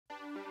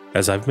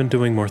As I've been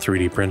doing more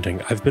 3D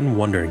printing, I've been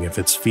wondering if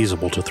it's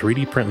feasible to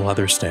 3D print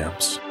leather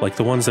stamps, like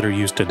the ones that are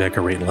used to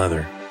decorate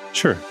leather.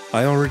 Sure,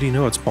 I already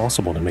know it's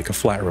possible to make a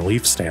flat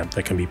relief stamp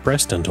that can be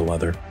pressed into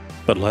leather,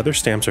 but leather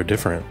stamps are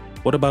different.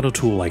 What about a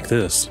tool like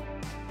this?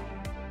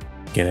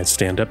 Can it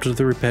stand up to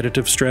the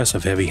repetitive stress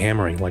of heavy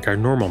hammering like our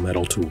normal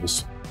metal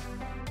tools?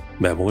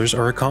 Bevelers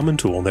are a common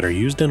tool that are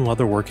used in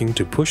leatherworking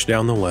to push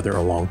down the leather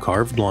along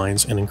carved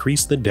lines and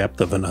increase the depth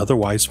of an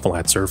otherwise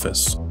flat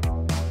surface.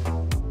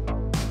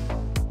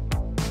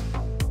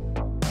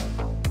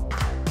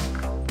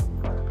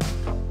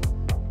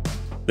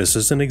 This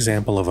is an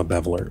example of a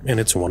beveler, and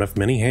it's one of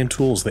many hand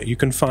tools that you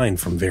can find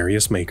from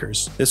various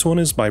makers. This one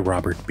is by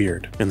Robert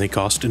Beard, and they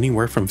cost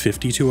anywhere from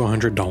 $50 to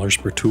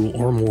 $100 per tool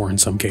or more in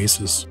some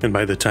cases. And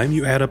by the time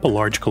you add up a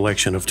large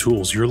collection of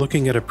tools, you're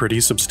looking at a pretty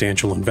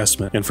substantial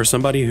investment, and for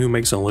somebody who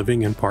makes a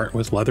living in part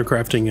with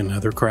leathercrafting and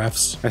other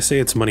crafts, I say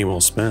it's money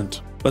well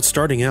spent. But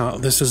starting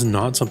out, this is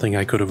not something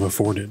I could have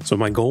afforded, so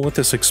my goal with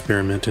this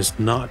experiment is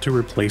not to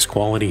replace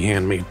quality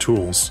handmade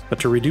tools, but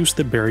to reduce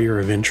the barrier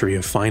of entry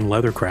of fine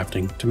leather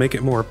crafting to make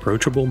it more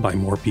approachable by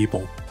more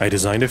people. I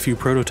designed a few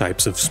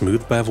prototypes of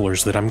smooth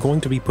bevelers that I'm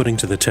going to be putting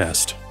to the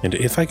test, and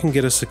if I can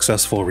get a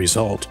successful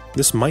result,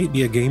 this might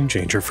be a game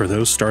changer for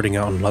those starting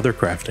out in leather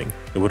crafting.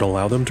 It would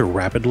allow them to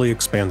rapidly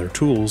expand their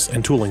tools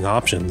and tooling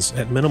options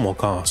at minimal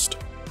cost.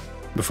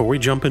 Before we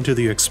jump into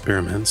the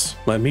experiments,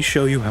 let me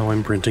show you how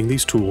I'm printing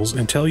these tools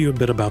and tell you a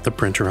bit about the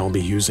printer I'll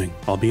be using.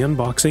 I'll be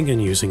unboxing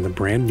and using the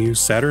brand new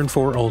Saturn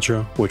IV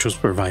Ultra, which was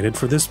provided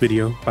for this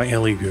video by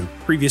Elegoo.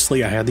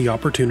 Previously, I had the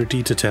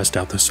opportunity to test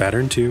out the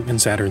Saturn II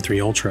and Saturn III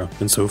Ultra,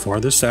 and so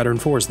far this Saturn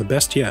IV is the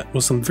best yet,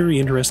 with some very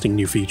interesting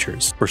new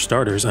features. For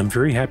starters, I'm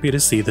very happy to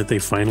see that they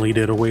finally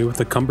did away with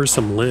the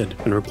cumbersome lid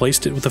and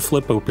replaced it with a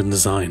flip-open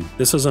design.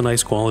 This is a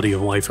nice quality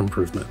of life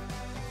improvement.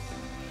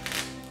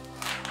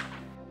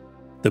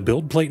 The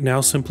build plate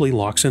now simply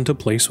locks into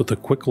place with a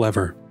quick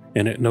lever,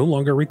 and it no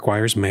longer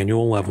requires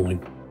manual leveling.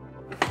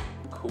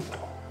 Cool.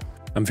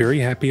 I'm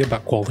very happy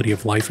about quality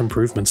of life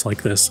improvements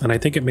like this, and I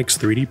think it makes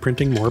 3D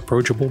printing more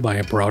approachable by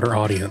a broader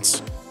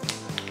audience.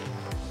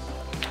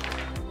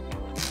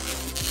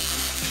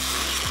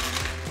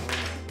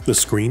 The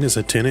screen is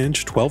a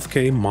 10-inch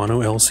 12K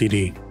mono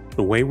LCD.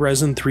 The way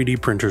resin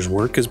 3D printers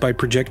work is by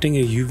projecting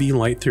a UV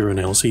light through an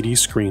LCD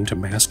screen to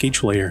mask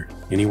each layer.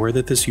 Anywhere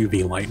that this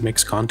UV light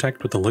makes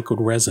contact with the liquid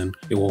resin,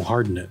 it will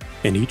harden it,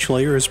 and each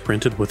layer is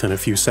printed within a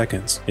few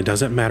seconds. It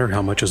doesn't matter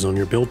how much is on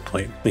your build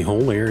plate, the whole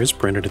layer is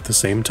printed at the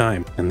same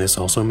time, and this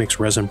also makes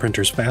resin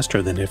printers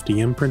faster than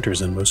FDM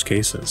printers in most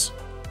cases.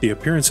 The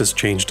appearance has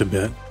changed a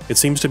bit. It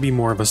seems to be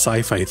more of a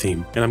sci-fi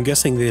theme, and I'm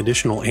guessing the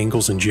additional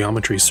angles and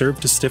geometry serve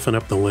to stiffen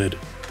up the lid.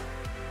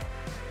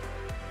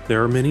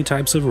 There are many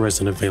types of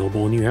resin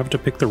available and you have to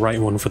pick the right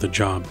one for the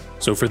job.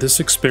 So for this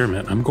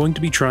experiment, I'm going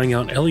to be trying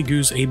out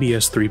Elegoo's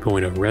ABS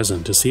 3.0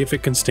 resin to see if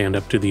it can stand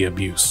up to the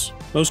abuse.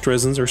 Most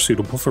resins are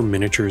suitable for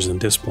miniatures and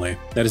display.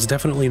 That is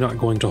definitely not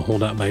going to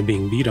hold up by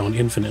being beat on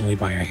infinitely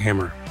by a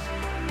hammer.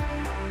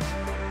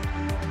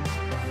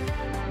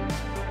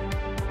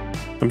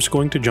 I'm just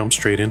going to jump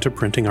straight into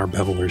printing our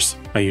bevelers.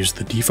 I used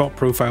the default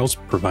profiles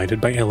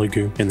provided by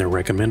Elegoo and their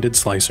recommended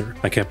slicer.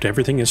 I kept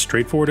everything as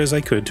straightforward as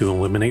I could to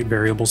eliminate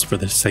variables for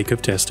the sake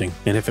of testing,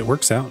 and if it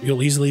works out,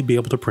 you'll easily be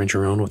able to print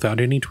your own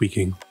without any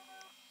tweaking.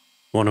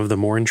 One of the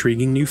more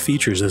intriguing new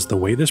features is the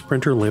way this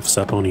printer lifts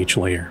up on each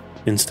layer.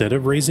 Instead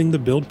of raising the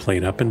build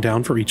plate up and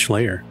down for each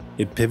layer,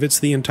 it pivots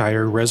the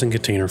entire resin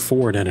container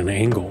forward at an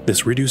angle.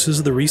 This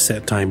reduces the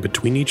reset time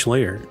between each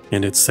layer,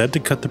 and it's said to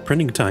cut the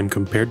printing time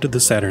compared to the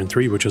Saturn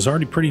III, which is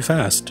already pretty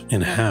fast,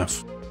 in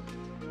half.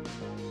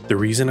 The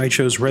reason I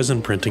chose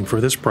resin printing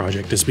for this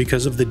project is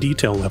because of the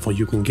detail level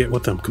you can get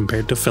with them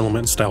compared to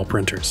filament style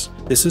printers.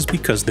 This is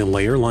because the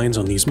layer lines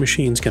on these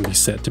machines can be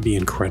set to be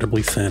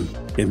incredibly thin.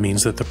 It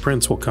means that the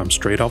prints will come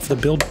straight off the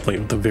build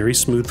plate with a very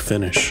smooth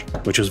finish,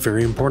 which is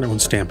very important when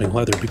stamping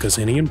leather because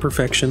any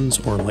imperfections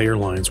or layer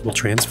lines will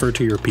transfer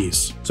to your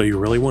piece. So you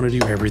really want to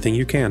do everything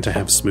you can to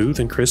have smooth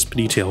and crisp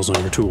details on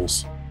your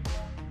tools.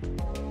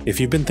 If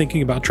you've been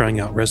thinking about trying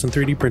out resin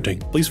 3D printing,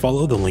 please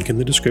follow the link in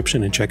the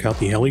description and check out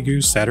the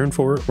Elegoo Saturn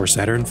IV or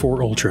Saturn IV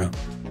Ultra.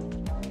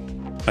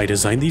 I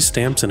designed these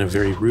stamps in a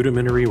very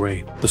rudimentary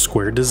way. The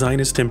square design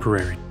is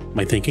temporary.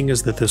 My thinking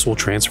is that this will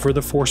transfer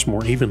the force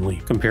more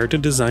evenly, compared to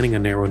designing a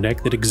narrow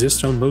neck that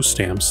exists on most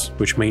stamps,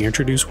 which may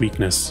introduce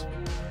weakness.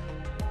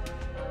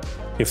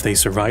 If they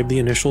survive the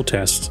initial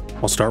test,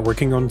 I'll start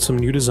working on some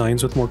new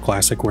designs with more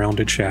classic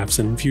rounded shafts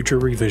in future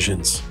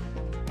revisions.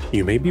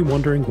 You may be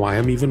wondering why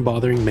I'm even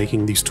bothering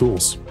making these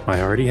tools.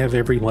 I already have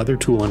every leather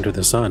tool under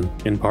the sun.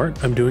 In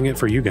part, I'm doing it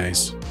for you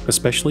guys,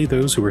 especially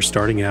those who are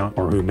starting out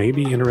or who may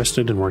be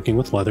interested in working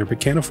with leather but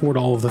can't afford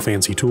all of the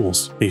fancy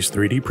tools. These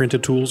 3D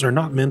printed tools are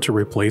not meant to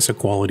replace a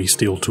quality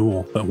steel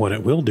tool, but what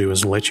it will do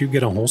is let you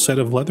get a whole set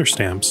of leather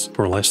stamps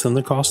for less than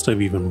the cost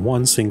of even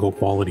one single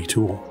quality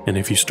tool. And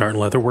if you start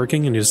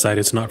leatherworking and you decide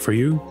it's not for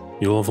you,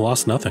 you'll have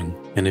lost nothing.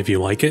 And if you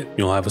like it,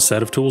 you'll have a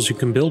set of tools you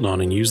can build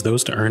on and use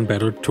those to earn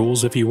better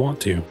tools if you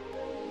want to.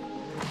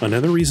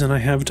 Another reason I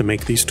have to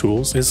make these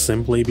tools is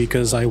simply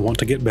because I want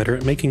to get better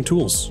at making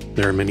tools.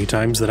 There are many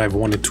times that I've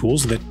wanted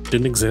tools that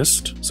didn't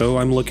exist, so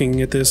I'm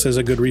looking at this as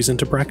a good reason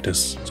to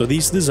practice. So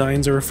these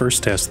designs are a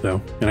first test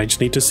though, and I just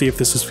need to see if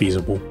this is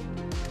feasible.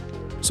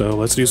 So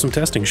let's do some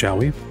testing, shall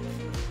we?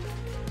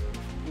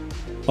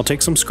 I'll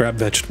take some scrap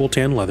vegetable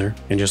tan leather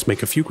and just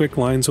make a few quick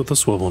lines with a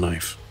swivel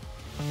knife.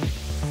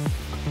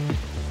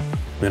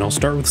 Then I'll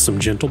start with some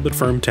gentle but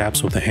firm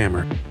taps with a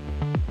hammer.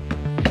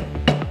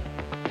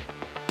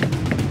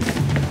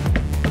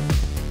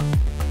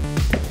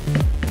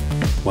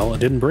 Well, it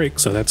didn't break,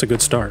 so that's a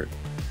good start.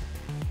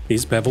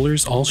 These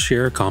bevelers all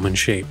share a common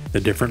shape.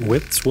 The different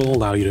widths will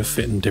allow you to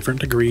fit in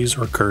different degrees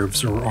or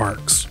curves or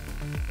arcs.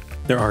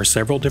 There are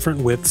several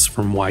different widths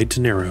from wide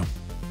to narrow.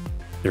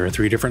 There are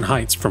 3 different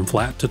heights from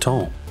flat to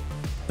tall.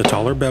 The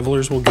taller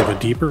bevelers will give a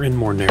deeper and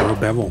more narrow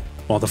bevel,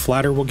 while the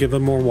flatter will give a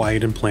more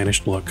wide and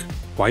planished look.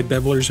 Wide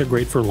bevelers are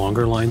great for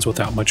longer lines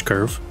without much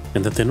curve,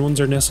 and the thin ones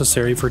are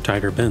necessary for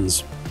tighter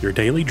bends. Your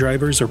daily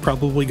drivers are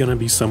probably going to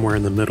be somewhere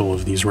in the middle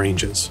of these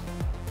ranges.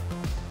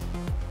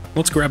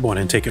 Let's grab one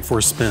and take it for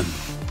a spin.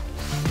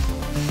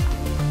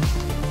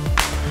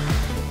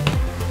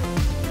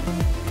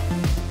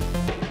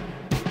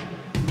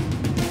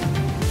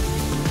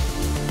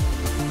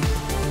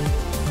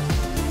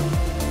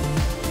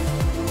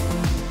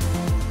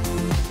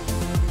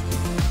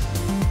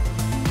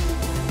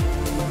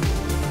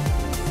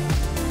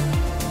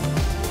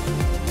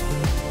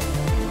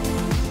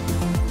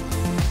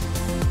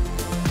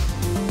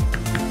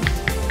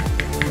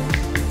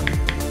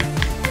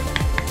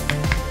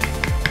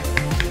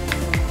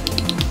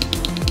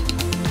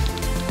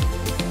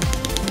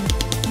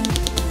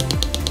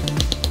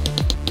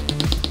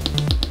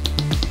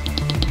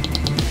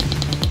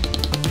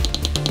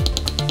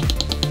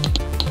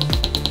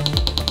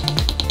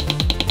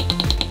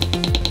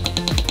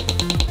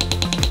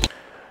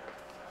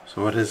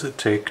 So what does it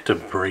take to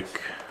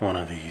break one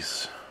of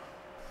these?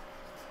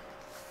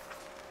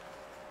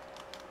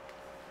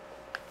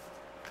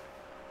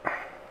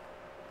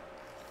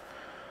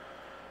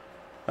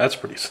 That's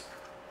pretty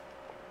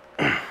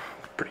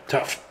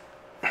tough.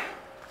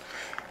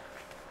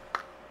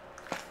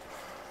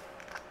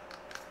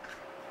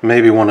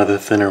 Maybe one of the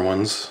thinner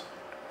ones.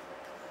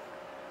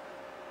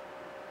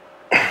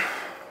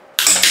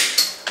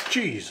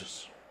 Jesus.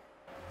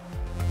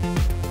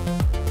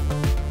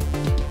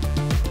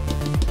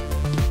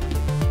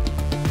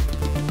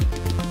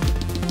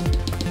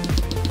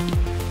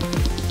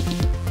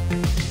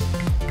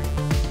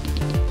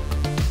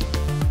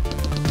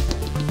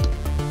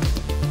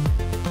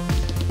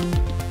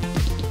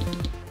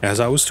 As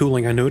I was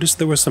tooling, I noticed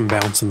there was some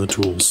bounce in the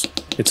tools.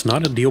 It's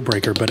not a deal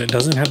breaker, but it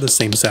doesn't have the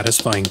same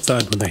satisfying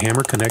thud when the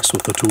hammer connects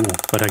with the tool.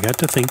 But I got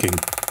to thinking,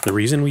 the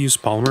reason we use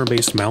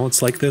polymer-based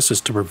mallets like this is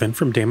to prevent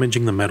from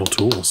damaging the metal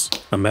tools.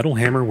 A metal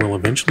hammer will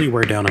eventually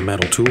wear down a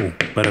metal tool,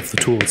 but if the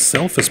tool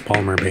itself is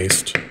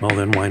polymer-based, well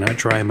then why not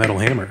try a metal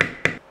hammer?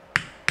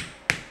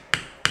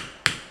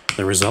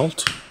 The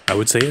result? I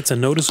would say it's a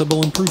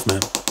noticeable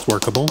improvement. It's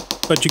workable,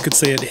 but you could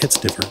say it hits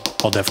different.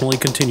 I'll definitely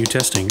continue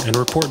testing and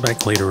report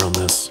back later on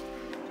this.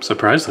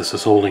 Surprised this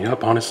is holding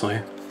up, honestly.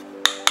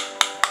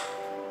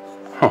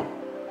 Huh.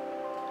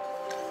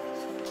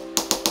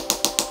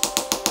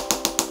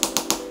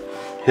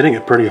 Hitting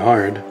it pretty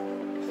hard.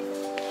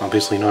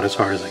 Obviously not as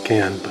hard as I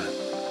can, but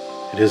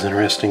it is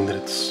interesting that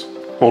it's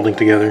holding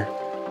together.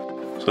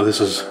 So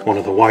this is one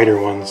of the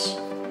wider ones,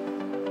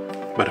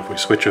 but if we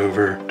switch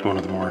over to one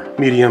of the more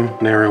medium,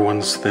 narrow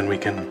ones, then we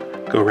can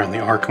go around the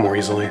arc more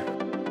easily.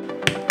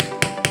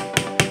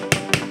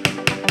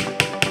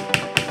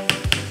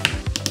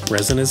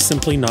 Resin is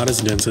simply not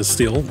as dense as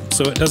steel,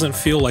 so it doesn't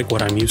feel like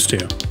what I'm used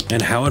to.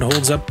 And how it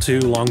holds up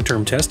to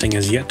long-term testing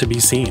is yet to be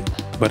seen,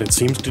 but it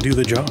seems to do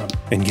the job.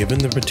 And given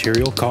the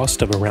material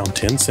cost of around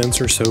 10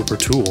 cents or so per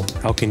tool,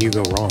 how can you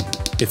go wrong?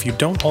 If you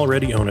don't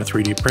already own a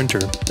 3D printer,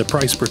 the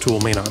price per tool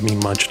may not mean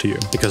much to you,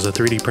 because a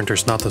 3D printer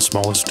is not the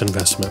smallest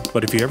investment.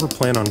 But if you ever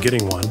plan on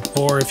getting one,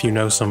 or if you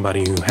know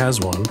somebody who has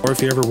one, or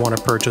if you ever want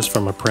to purchase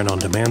from a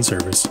print-on-demand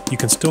service, you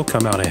can still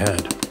come out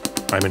ahead.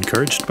 I'm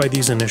encouraged by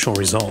these initial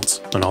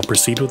results, and I'll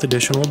proceed with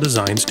additional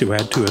designs to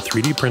add to a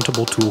 3D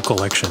printable tool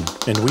collection,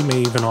 and we may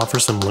even offer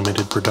some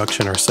limited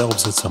production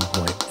ourselves at some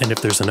point. And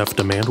if there's enough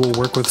demand, we'll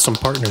work with some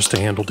partners to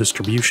handle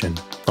distribution.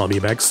 I'll be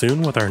back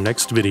soon with our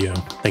next video.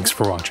 Thanks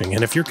for watching,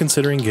 and if you're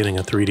considering getting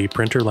a 3D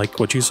printer like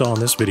what you saw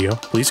in this video,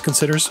 please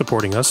consider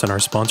supporting us and our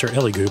sponsor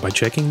Elegoo by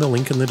checking the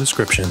link in the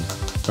description.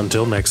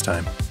 Until next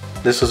time.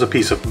 This is a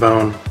piece of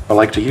bone. I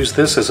like to use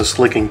this as a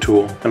slicking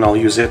tool, and I'll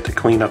use it to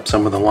clean up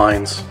some of the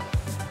lines.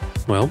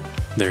 Well,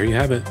 there you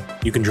have it.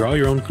 You can draw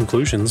your own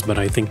conclusions, but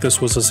I think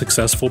this was a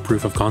successful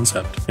proof of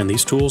concept, and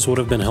these tools would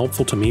have been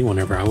helpful to me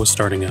whenever I was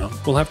starting out.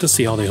 We'll have to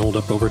see how they hold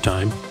up over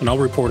time, and I'll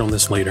report on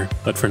this later.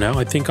 But for now,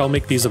 I think I'll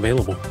make these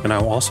available, and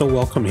I'll also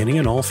welcome any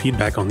and all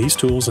feedback on these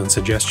tools and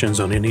suggestions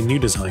on any new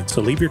designs,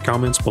 so leave your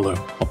comments below.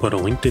 I'll put a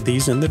link to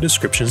these in the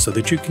description so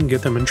that you can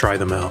get them and try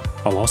them out.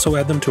 I'll also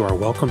add them to our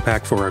welcome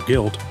pack for our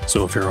guild,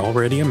 so if you're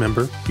already a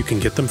member, you can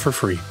get them for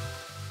free.